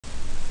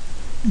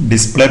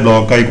Display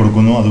ബ്ലോക്കായി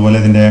കൊടുക്കുന്നു. അതുപോലെ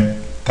ഇതിൻ്റെ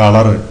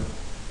കളർ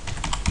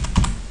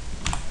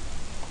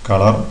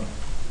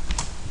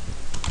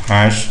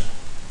ഹാഷ്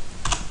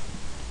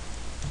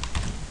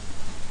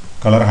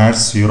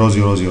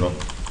 000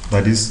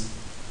 that is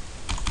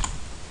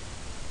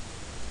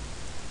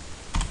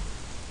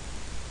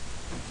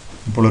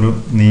ഇപ്പോൾ ഒരു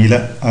നീല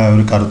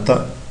ഒരു കറുത്ത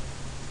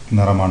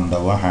നിറമാണ്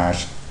ഉണ്ടാവുക.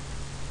 Hash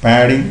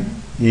padding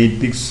 8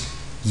 pics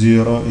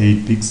 8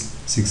 pics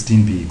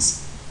 16 pics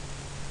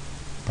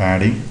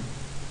padding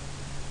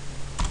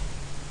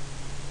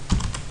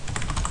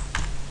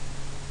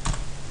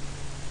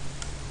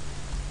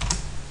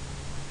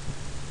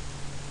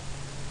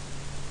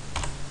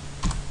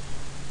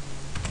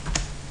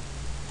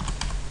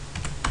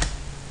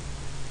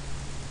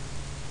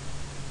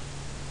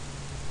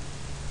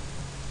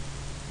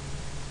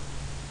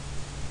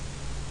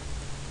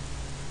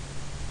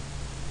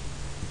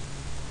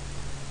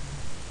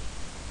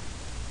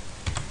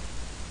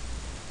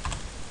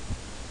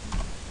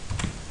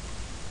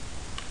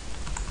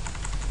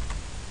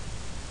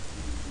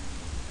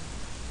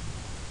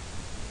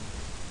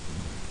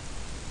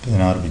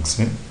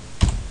pics.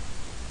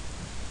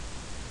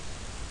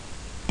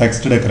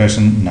 Text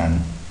decoration none.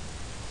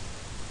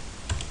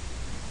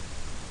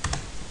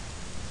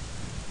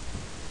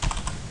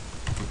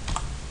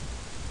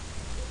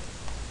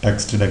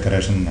 Text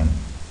decoration none.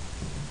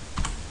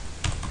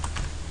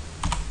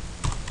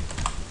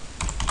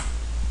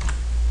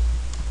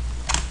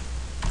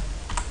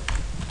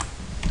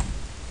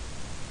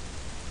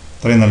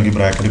 ഇത്രയും നൽകി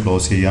ബ്രാക്കറ്റ്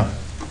ക്ലോസ് ചെയ്യുക.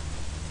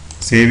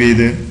 സേവ്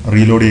ചെയ്ത്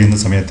റീലോഡ് ചെയ്യുന്ന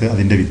സമയത്ത്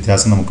അതിൻ്റെ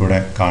വ്യത്യാസം നമുക്കിവിടെ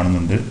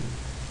കാണുന്നുണ്ട്.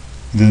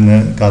 ഇതിൽ നിന്ന്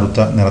കറുത്ത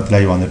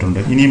നിറത്തിലായി വന്നിട്ടുണ്ട്.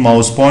 ഇനി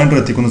മൗസ് പോയിൻ്റർ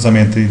എത്തിക്കുന്ന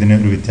സമയത്ത് ഇതിന്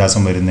ഒരു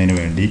വ്യത്യാസം വരുന്നതിന്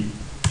വേണ്ടി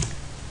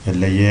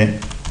LIA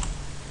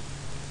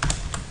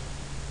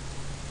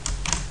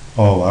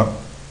ഓവർ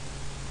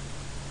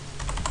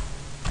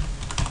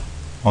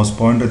മൗസ്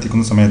പോയിൻ്റർ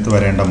എത്തിക്കുന്ന സമയത്ത്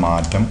വരേണ്ട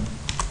മാറ്റം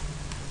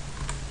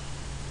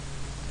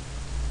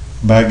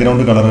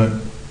ബാക്ക്ഗ്രൗണ്ട്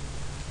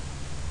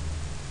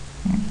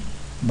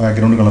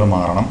കളർ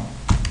മാറണം.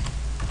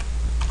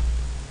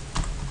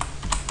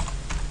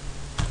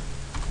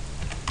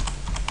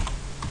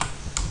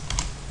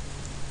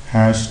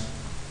 ഹാഷ്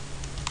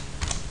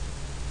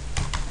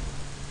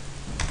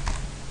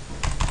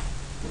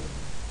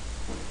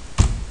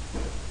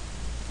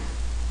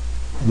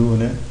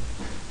അതുപോലെ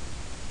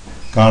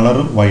കളർ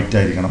വൈറ്റ്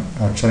ആയിരിക്കണം.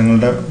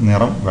 അക്ഷരങ്ങളുടെ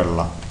നിറം വെള്ള.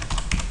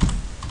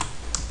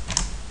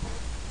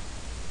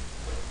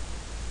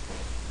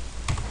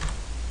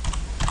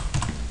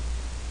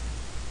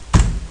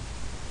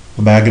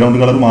 ബാക്ക്ഗ്രൗണ്ട്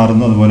കളർ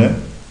മാറുന്നു, അതുപോലെ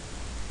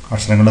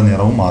അക്ഷരങ്ങളുടെ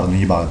നിറവും മാറുന്നു.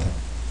 ഈ ഭാഗത്ത്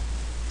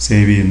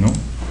സേവ് ചെയ്യുന്നു.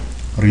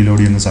 റീലോഡ്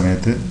ചെയ്യുന്ന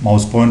സമയത്ത്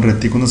മൗസ് പോയിൻ്റർ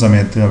എത്തിക്കുന്ന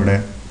സമയത്ത് അവിടെ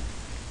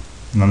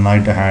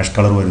നന്നായിട്ട് ഹാഷ്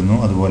കളർ വരുന്നു.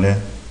 അതുപോലെ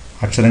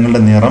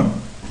അക്ഷരങ്ങളുടെ നിറം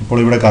ഇപ്പോൾ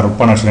ഇവിടെ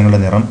കറുപ്പാണ് അക്ഷരങ്ങളുടെ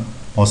നിറം.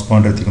 മൗസ്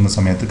പോയിൻ്റർ എത്തിക്കുന്ന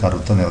സമയത്ത്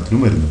കറുത്ത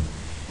നിറത്തിലും വരുന്നു.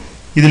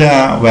 ഇതിൽ ആ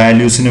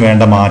വാല്യൂസിന്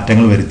വേണ്ട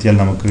മാറ്റങ്ങൾ വരുത്തിയാൽ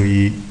നമുക്ക്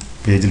ഈ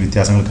പേജിൽ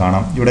വ്യത്യാസങ്ങൾ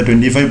കാണാം. ഇവിടെ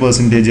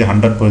 25%,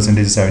 100%,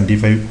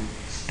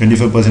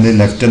 25%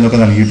 ലെഫ്റ്റ് എന്നൊക്കെ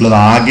നൽകിയിട്ടുള്ളത്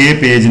ആകെ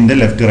പേജിൻ്റെ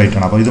ലെഫ്റ്റ് റൈറ്റ്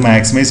ആണ്. അപ്പോൾ ഇത്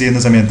മാക്സിമൈസ്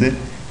ചെയ്യുന്ന സമയത്ത്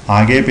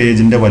ആകെ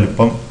പേജിൻ്റെ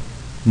വലുപ്പം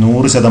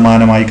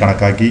 100%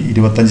 കണക്കാക്കി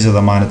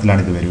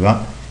 25%ലാണ് ഇത് വരിക.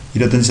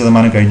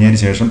 25% കഴിഞ്ഞതിന്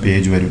ശേഷം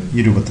പേജ് വരും. ഈ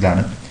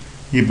രൂപത്തിലാണ്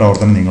ഈ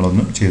പ്രവർത്തനം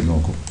നിങ്ങളൊന്ന് ചെയ്തു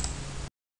നോക്കൂ.